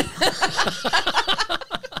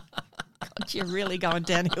 God, you're really going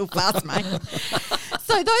downhill fast, mate.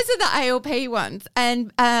 So those are the ALP ones,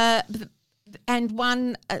 and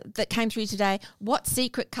one that came through today. What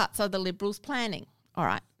secret cuts are the Liberals planning? All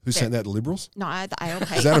right. Who sent that to Liberals? No, the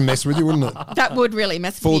ALP. Is that a mess with you, wouldn't it? That would really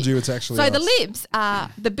mess with Fooled you, it's actually So the us. Libs are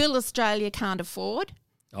the bill Australia can't afford.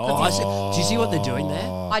 Oh, I see. Do you see what they're doing there?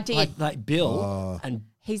 I did. Like Bill and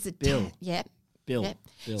He's a Bill. Yep. Bill. Yep.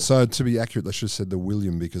 Bill. So to be accurate, they should have said the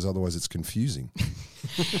William because otherwise it's confusing.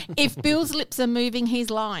 If Bill's lips are moving, he's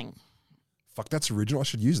lying. Fuck, that's original. I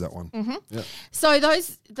should use that one. Mm-hmm. Yeah. So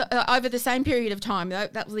those over the same period of time,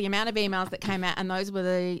 that was the amount of emails that came out, and those were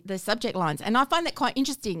the subject lines. And I find that quite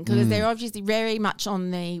interesting because they're obviously very much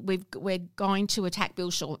on the we're going to attack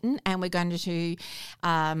Bill Shorten, and we're going to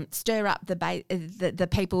stir up the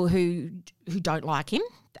people who don't like him.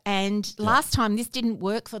 And last time this didn't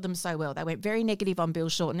work for them so well. They went very negative on Bill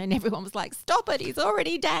Shorten, and everyone was like, "Stop it! He's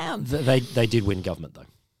already down." They did win government though.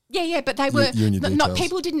 Yeah, but they were you and your not. details.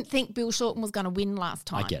 People didn't think Bill Shorten was going to win last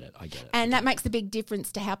time. I get it. And that makes a big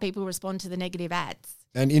difference to how people respond to the negative ads.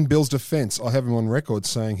 And in Bill's defence, I have him on record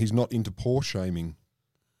saying he's not into poor shaming.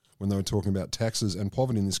 When they were talking about taxes and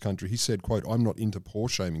poverty in this country, he said, quote, "I'm not into poor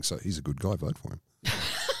shaming," so he's a good guy, vote for him.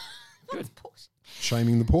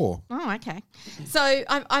 Shaming the poor. Oh, okay. So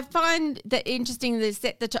I find that interesting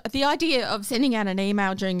the idea of sending out an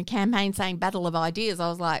email during a campaign saying battle of ideas. I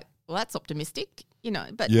was like, well, that's optimistic,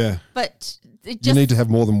 but Yeah. but it You just need to have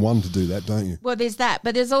more than one to do that, don't you? well, there's that,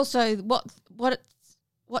 but there's also what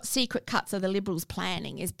secret cuts are the Liberals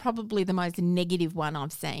planning is probably the most negative one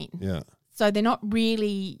I've seen. Yeah. So they're not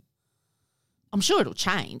really. I'm sure it'll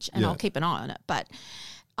change, and Yeah. I'll keep an eye on it, but.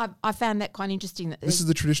 I found that quite interesting. That This is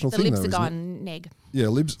the traditional the thing, Libs though, are isn't it? going neg. Yeah,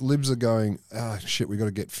 Libs are going, shit, we got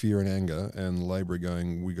to get fear and anger, and Labor are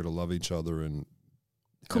going, we got to love each other and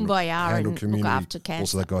Kumbaya and look after cancer.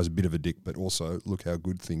 Also, that guy's a bit of a dick, but also look how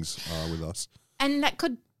good things are with us. And that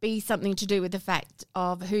could be something to do with the fact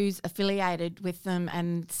of who's affiliated with them,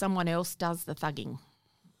 and someone else does the thugging.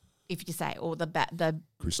 If you say, or the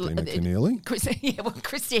Christina Keneally?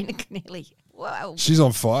 Christina Keneally. Wow. She's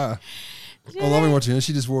on fire. I love watching her.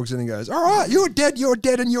 She just walks in and goes, all right, you're dead,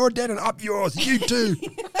 and up yours, you too.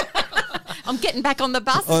 I'm getting back on the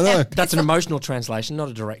bus. I know. That's an emotional translation, not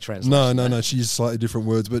a direct translation. No. She used slightly different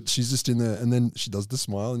words, but she's just in there, and then she does the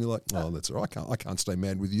smile, and you're like, "Oh, that's all right. I can't stay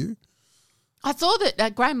mad with you." I saw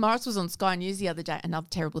that Graham Morris was on Sky News the other day. Another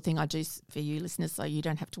terrible thing I do for you listeners, so you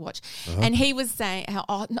don't have to watch. And he was saying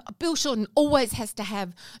how Bill Shorten always has to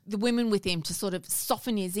have the women with him to sort of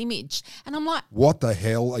soften his image. And I'm like, What the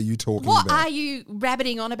hell are you talking what about? are you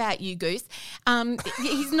rabbiting on about, you goose?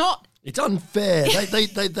 He's not. It's unfair.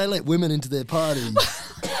 They let women into their parties.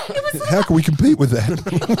 How can we compete with that?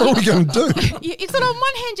 What are we going to do? It's sort of on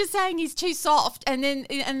one hand you're saying he's too soft, and then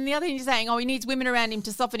the other hand you're saying, he needs women around him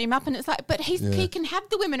to soften him up, and it's like, but he can have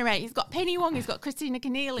the women around him. He's got Penny Wong, he's got Christina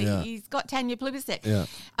Keneally, he's got Tanya Plibersek,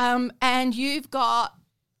 and you've got.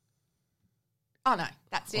 Oh no,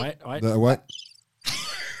 that's it. Wait. Wait.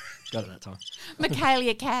 Got it that time.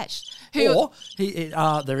 Michaelia Cash, who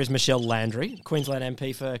Or there is Michelle Landry, Queensland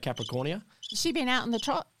MP for Capricornia. has she been out on the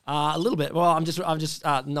trot? A little bit. Well, I'm just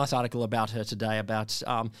nice article about her today about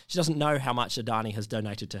she doesn't know how much Adani has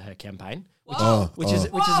donated to her campaign, which is a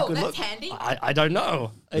good that's look. handy. I don't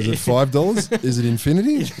know. Is it $5? Is it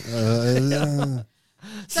infinity?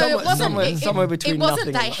 So it wasn't somewhere between It wasn't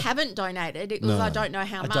nothing they and- haven't donated. It was I don't know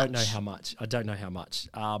how much. I don't know how much.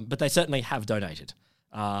 But they certainly have donated,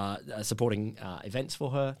 supporting events for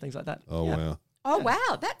her, things like that. Oh, Yeah. wow. Oh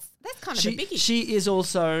wow, that's kind of a biggie. She is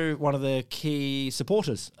also one of the key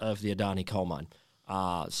supporters of the Adani coal mine.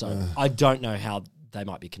 So I don't know how they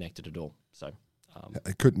might be connected at all. So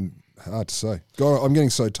Hard to say. God, I'm getting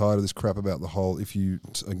so tired of this crap about the whole, if you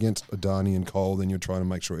against Adani and coal, then you're trying to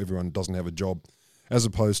make sure everyone doesn't have a job, as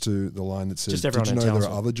opposed to the line that says, Just did everyone you in know there are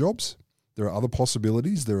Townsville. other jobs? There are other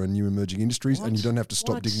possibilities. There are new emerging industries, and you don't have to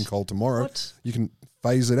stop What? digging coal tomorrow. What? You can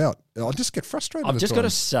phase it out. I just get frustrated. I've at just got to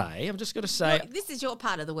times. say. Look, this is your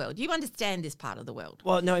part of the world. You understand this part of the world.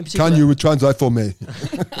 Well, no, in particular. Can you translate for me?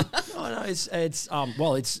 No,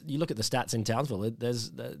 it's you look at the stats in Townsville.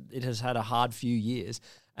 It has had a hard few years,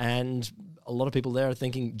 and a lot of people there are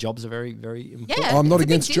thinking jobs are very, very important. Yeah, I'm not it's a big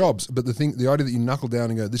against deal. jobs, but the idea that you knuckle down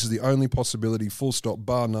and go, this is the only possibility, full stop,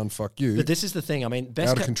 bar none, fuck you. But this is the thing. I mean,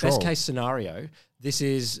 Out of control. best case scenario, this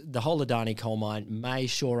is the whole Adani coal mine may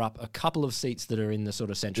shore up a couple of seats that are in the sort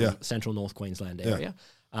of central North Queensland area.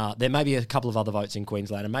 There may be a couple of other votes in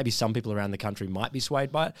Queensland, and maybe some people around the country might be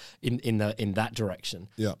swayed by it in that direction.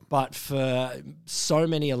 Yeah. But for so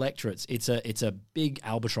many electorates, it's a big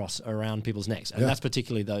albatross around people's necks, and that's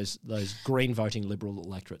particularly those green voting Liberal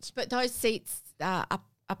electorates. But those seats up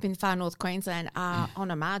in far North Queensland are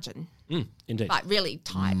on a margin, Indeed. like really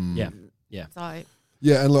tight. Yeah. So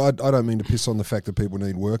Yeah, and look, I don't mean to piss on the fact that people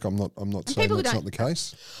need work. I'm not saying people that's don't- not the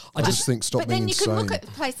case. I just think stop but being then you insane. can look at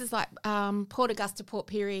places like Port Augusta, Port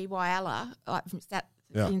Pirie, Whyalla, like from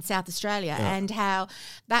in South Australia, and how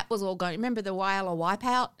that was all going. Remember the Whyalla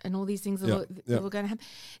wipeout and all these things that were going to happen?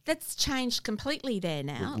 That's changed completely there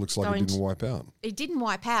now. Looks like it didn't wipe out. It didn't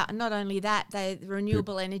wipe out, and not only that, the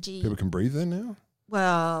renewable energy. People can breathe there now.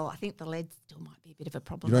 Well, I think the lead still might be a bit of a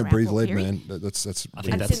problem. You don't around breathe Port lead, Pirie. man. That's I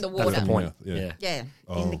think That's in the water. That's the point. Yeah. Yeah,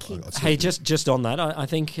 Oh, in the kids. Hey, just on that, I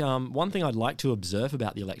think one thing I'd like to observe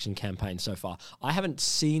about the election campaign so far, I haven't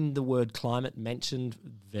seen the word climate mentioned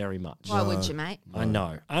very much. Why would you, mate? I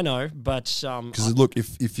know, but Because look,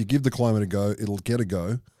 if you give the climate a go, it'll get a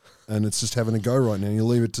go, and it's just having a go right now. You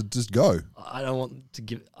leave it to just go. I don't want to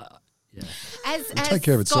give. As take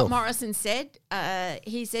care of Scott itself. Morrison said,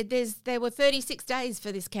 he said there were 36 days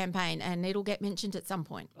for this campaign, and it'll get mentioned at some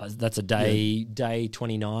point. That's a day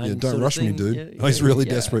 29. Yeah, don't sort of rush me, thing. dude. Yeah, He's really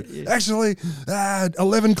yeah, desperate. yeah. Actually,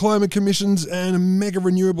 11 climate commissions and a mega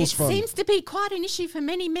renewables It fund. seems to be quite an issue for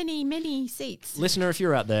many, many, many seats. Listener, if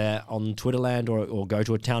you're out there on Twitterland or go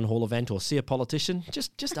to a town hall event or see a politician,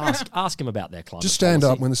 just ask him about their climate. Just stand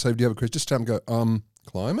policy. up when they say, "Do you have a question?" Just stand up and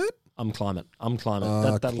go, climate? I'm climate.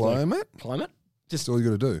 That'll do. Climate? Climate. That's all you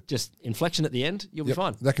got to do. Just inflection at the end. You'll be Yep,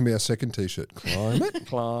 fine. That can be our second T-shirt. Climate?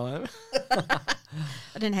 Climate.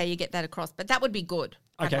 I don't know how you get that across, but that would be good.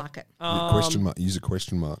 Okay. I'd like it. Question mark. Use a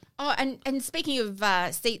question mark. Oh, and speaking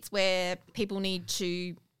of seats where people need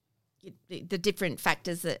to, the different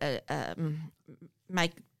factors that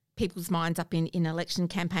make people's minds up in election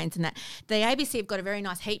campaigns and that, the ABC have got a very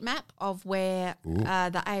nice heat map of where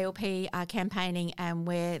the ALP are campaigning and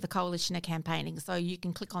where the Coalition are campaigning. So you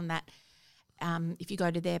can click on that if you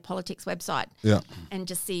go to their politics website and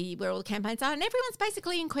just see where all the campaigns are. And everyone's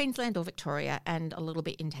basically in Queensland or Victoria and a little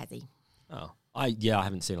bit in Tassie. Oh, I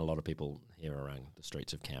haven't seen a lot of people here around the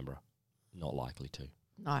streets of Canberra. Not likely to.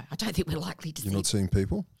 No, I don't think we're likely to You're see. not seeing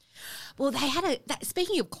people? Well, they had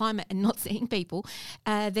speaking of climate and not seeing people,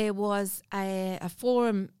 there was a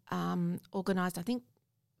forum organised, I think,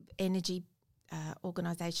 energy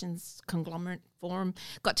organisations conglomerate forum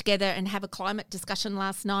got together and have a climate discussion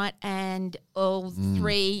last night, and all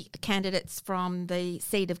 3 candidates from the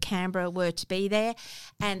seat of Canberra were to be there,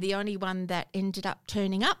 and the only one that ended up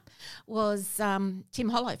turning up was Tim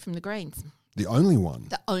Hollow from the Greens. The only one.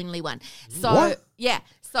 The only one. So, What? yeah.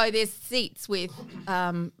 So there's seats with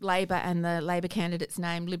Labor and the Labor candidate's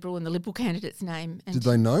name, Liberal and the Liberal candidate's name. And Did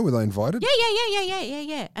they know? Were they invited?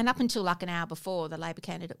 Yeah. And up until like an hour before, the Labor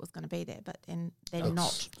candidate was going to be there, but then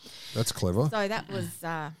not. That's clever. So that was,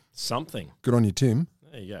 Something. Good on you, Tim.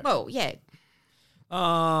 There you go. well, yeah.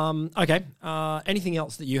 Okay. Anything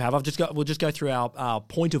else that you have? We'll just go through our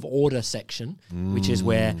point of order section, which is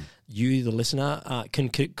where you, the listener, can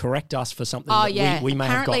correct us for something Oh, that yeah. we may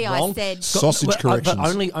Apparently have got wrong. I said- Sausage But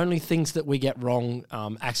corrections. only things that we get wrong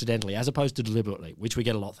accidentally, as opposed to deliberately, which we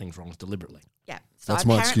get a lot of things wrong deliberately. Yeah. So That's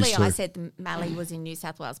my apparently excuse I too. said the Mallee was in New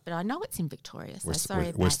South Wales, but I know it's in Victoria, so sorry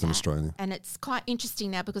about Western that. Australia. And it's quite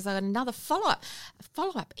interesting now because I got another follow-up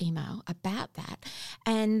email about that.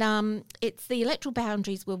 And it's the electoral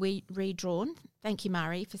boundaries were redrawn. Thank you,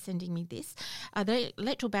 Murray, for sending me this. The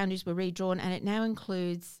electoral boundaries were redrawn, and it now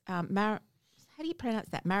includes how do you pronounce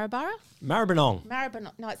that? Maryborough? Maribyrnong.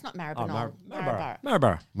 Maribyrnong. No, it's not Maribyrnong. Maryborough.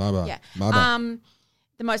 Maryborough. Marba. Yeah. Marba.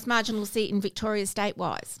 The most marginal seat in Victoria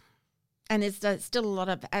state-wise. And there's still a lot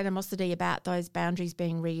of animosity about those boundaries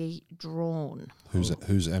being redrawn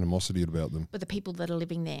Whose animosity about them? for the people that are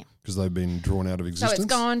living there. Because they've been drawn out of So existence? it's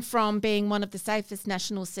gone from being one of the safest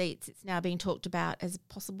national seats, it's now being talked about as a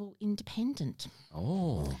possible independent.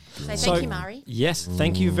 Oh. So thank you, Murray. Yes,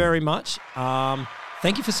 thank you very much.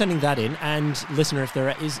 Thank you for sending that in. And listener, if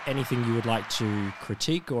there is anything you would like to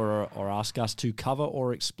critique or ask us to cover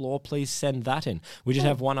or explore, please send that in. We just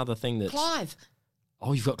have one other thing that's... Clive.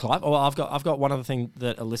 Oh, you've got Clive? Oh, I've got one other thing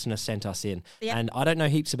that a listener sent us in. Yep. And I don't know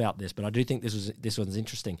heaps about this, but I do think this one's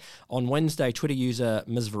interesting. On Wednesday, Twitter user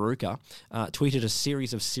Ms. Veruca tweeted a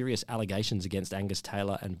series of serious allegations against Angus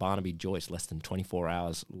Taylor and Barnaby Joyce. Less than 24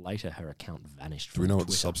 hours later, her account vanished Do from we know what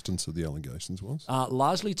Twitter. the substance of the allegations was?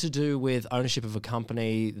 Largely to do with ownership of a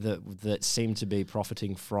company that seemed to be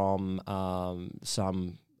profiting from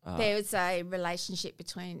some... There was a relationship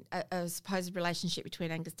between, a supposed relationship between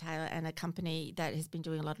Angus Taylor and a company that has been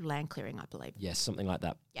doing a lot of land clearing, I believe. Yes, something like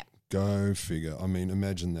that. Yep. Go figure. I mean,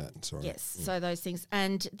 imagine that. Sorry. Yes, so those things.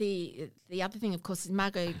 And the other thing, of course, is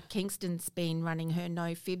Margot Kingston's been running her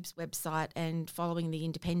No Fibs website and following the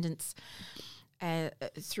independents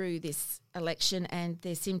through this election, and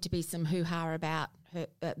there seemed to be some hoo-ha about her,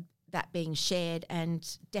 that being shared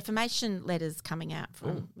and defamation letters coming out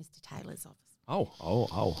from Mr. Taylor's office.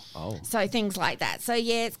 Oh. So things like that. So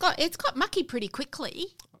yeah, it's got mucky pretty quickly.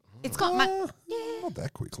 It's got Not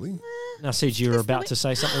that quickly. Now, Siege, you were about to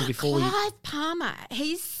say something before we... Clive Palmer,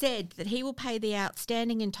 he's said that he will pay the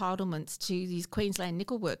outstanding entitlements to these Queensland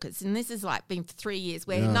nickel workers. And this has like been for 3 years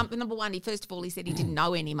where number one, first of all, he said he didn't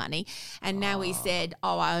know any money. And now he said,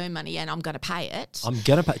 I owe money and I'm going to pay it. I'm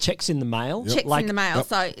going to pay checks in the mail. Checks in the mail.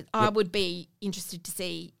 So I would be interested to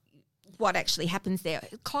see what actually happens there.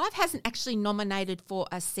 Clive hasn't actually nominated for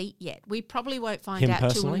a seat yet. We probably won't find Him out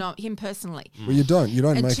personally? till him personally. Well, you don't make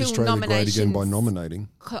Until Australia great again by nominations, nominating.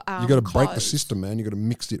 You got to break the close. system, man. You got to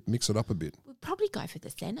mix it up a bit. We'll probably go for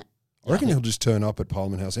the Senate. I reckon he'll just turn up at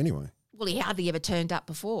Parliament House anyway. Well, he hardly ever turned up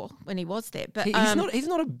before when he was there. But He's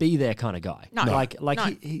not a be there kind of guy. No.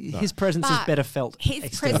 Like his presence is But better felt. his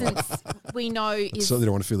externally. presence, we know, is Certainly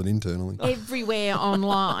don't want to feel it internally. everywhere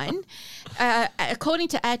online. According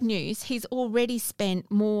to Ad News, he's already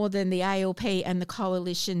spent more than the ALP and the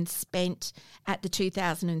Coalition spent at the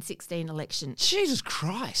 2016 election. Jesus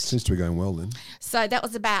Christ. Seems to be going well then. So that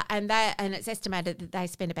was about, and it's estimated that they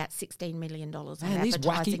spent about $16 million on Man, these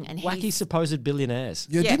advertising. wacky supposed billionaires.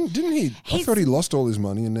 Yeah, Yeah. Didn't he? I He's- thought he lost all his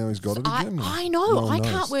money and now he's got it again. I know. No one I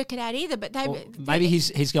knows. can't work it out either. But they Or maybe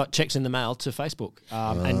he's got checks in the mail to Facebook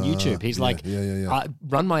and YouTube. He's like,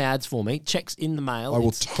 run my ads for me. Checks in the mail. I will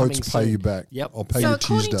It's coming totes pay soon." you back. Yep. I'll pay So you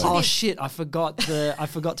according to Tuesday. Oh this- shit! I forgot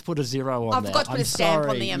to put a zero on I there. forgot to put I'm a stamp on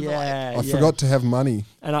sorry. the envelope. Yeah, I forgot to have money.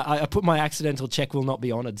 and I put my accidental check will not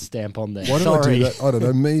be honoured stamp on there. Why did sorry. I do that? I don't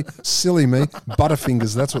know. Me, silly me.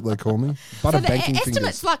 Butterfingers, that's what they call me. So the Butterbanking estimate's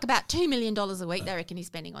fingers. like about $2 million a week they reckon he's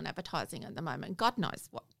spending on advertising at the moment. God knows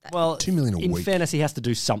what. Well, $2 million a in week. fairness, he has to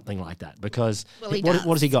do something like that because Well, he what does.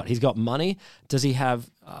 has he got? He's got money. Does he have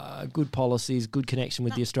good policies, good connection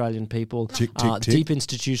with the Australian people, Tick, tick, tick. deep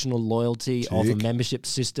institutional loyalty of a Tick. membership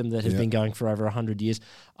system that has Yeah. been going for over 100 years?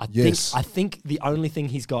 Yes. I think the only thing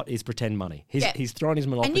he's got is pretend money. He's thrown his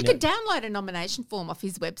monopoly And you could download a nomination form off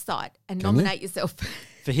his website and Can you? nominate yourself.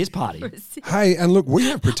 for his party. Hey, and look, we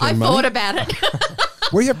have I pretend money. thought about it.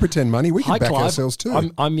 We have pretend money. We can Hi, back Clive. ourselves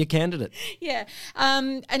too. I'm your candidate. Yeah.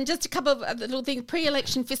 And just a couple of little things.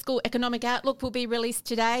 Pre-election fiscal economic outlook will be released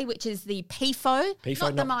today, which is the PFO.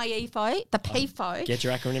 Not the MyEFO, the PFO. Get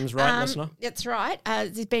your acronyms right, listener. That's right.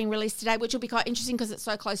 It's being released today, which will be quite interesting because it's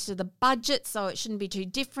so close to the budget, so it shouldn't be too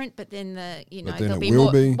different. But then there'll be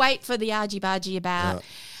more. Wait for the argy-bargy about.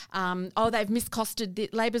 They've miscosted.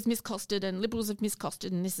 Labor's miscosted and Liberals have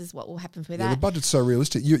miscosted, and this is what will happen for The that. budget's so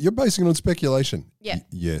realistic. You're basing it on speculation. Yeah.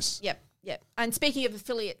 Yes. Yep. And speaking of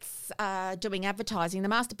affiliates doing advertising, the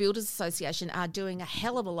Master Builders Association are doing a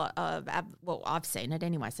hell of a lot of, I've seen it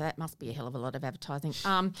anyway, so that must be a hell of a lot of advertising,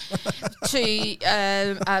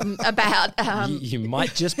 about... You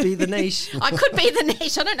might just be the niche. I could be the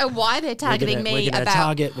niche. I don't know why they're targeting me We're going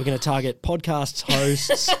to target podcast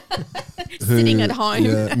hosts. Sitting at home.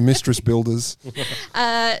 Yeah, mistress builders.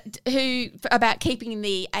 Who about keeping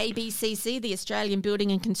the ABCC, the Australian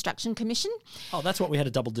Building and Construction Commission. Oh, that's what we had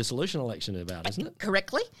a double dissolution election about, isn't it?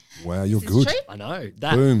 Correctly. Wow, you're Is good. this true? I know.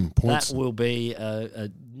 Boom, points. That will be a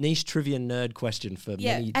niche trivia nerd question for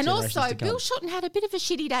many and generations also to come. Bill Shorten had a bit of a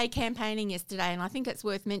shitty day campaigning yesterday, and I think it's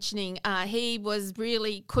worth mentioning. He would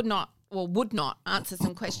not answer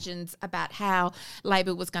some questions about how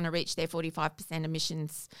Labor was going to reach their 45%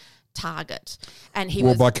 emissions target, and he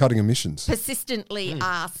was by cutting emissions. persistently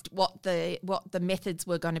asked what the methods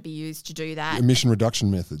were going to be used to do that. Emission reduction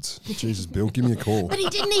methods. Jesus, Bill, give me a call. But he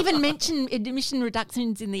didn't even mention emission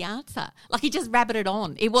reductions in the answer. Like, he just rabbited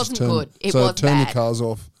on. It wasn't good. It was turn bad. your cars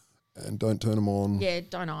off and don't turn them on. Yeah,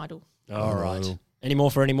 don't idle. All right. Any more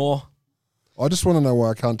for any more? I just want to know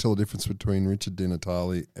why I can't tell the difference between Richard Di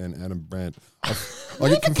Natale and Adam Brandt. I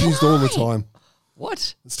get confused all the time.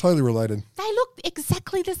 What? It's totally related. They look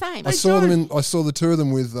exactly the same. I saw the two of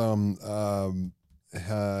them with Hanson.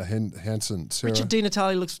 Sarah. Richard Di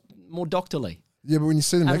Natale looks more doctorly. Yeah, but when you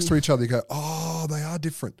see them next to each other, you go, "Oh, they are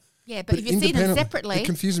different." Yeah, but if you see them separately, it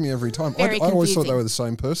confuses me every time. very I always thought confusing. they were the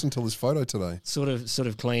same person until this photo today. Sort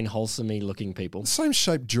of clean, wholesome-y looking people. Same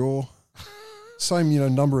shaped jaw, same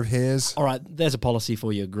number of hairs. All right, there's a policy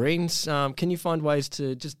for your Greens. Can you find ways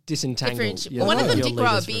to just disentangle? one of them your did grow a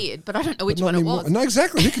leaders from- beard, but I don't know which Not one it anymore. was. No,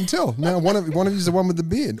 exactly. Who can tell? Now, one of you is the one with the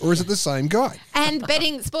beard, or is it the same guy? And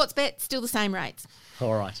sports bet, still the same rates.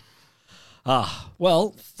 All right.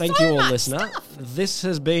 Well, thank So you all, much listener. stuff. This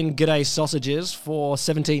has been G'day Sausages for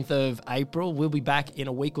 17th of April. We'll be back in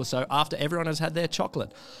a week or so after everyone has had their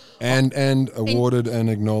chocolate. And awarded and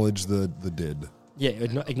acknowledged the dead. Yeah,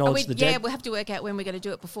 acknowledge the dead. We'll have to work out when we're going to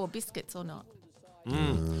do it before biscuits or not.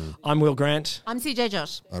 I'm Will Grant. I'm CJ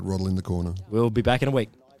Josh. I'd Roddle in the corner. We'll be back in a week.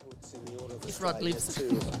 If Rod lives. To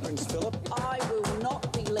Prince Philip. I will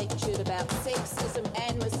not be lectured about sexism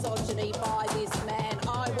and misogyny by this man.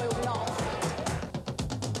 I will not.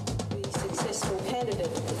 The successful candidate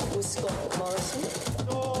was Scott Morrison. It's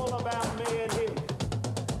all about me and him.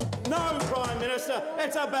 No, Prime Minister,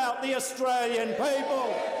 it's about the Australian people.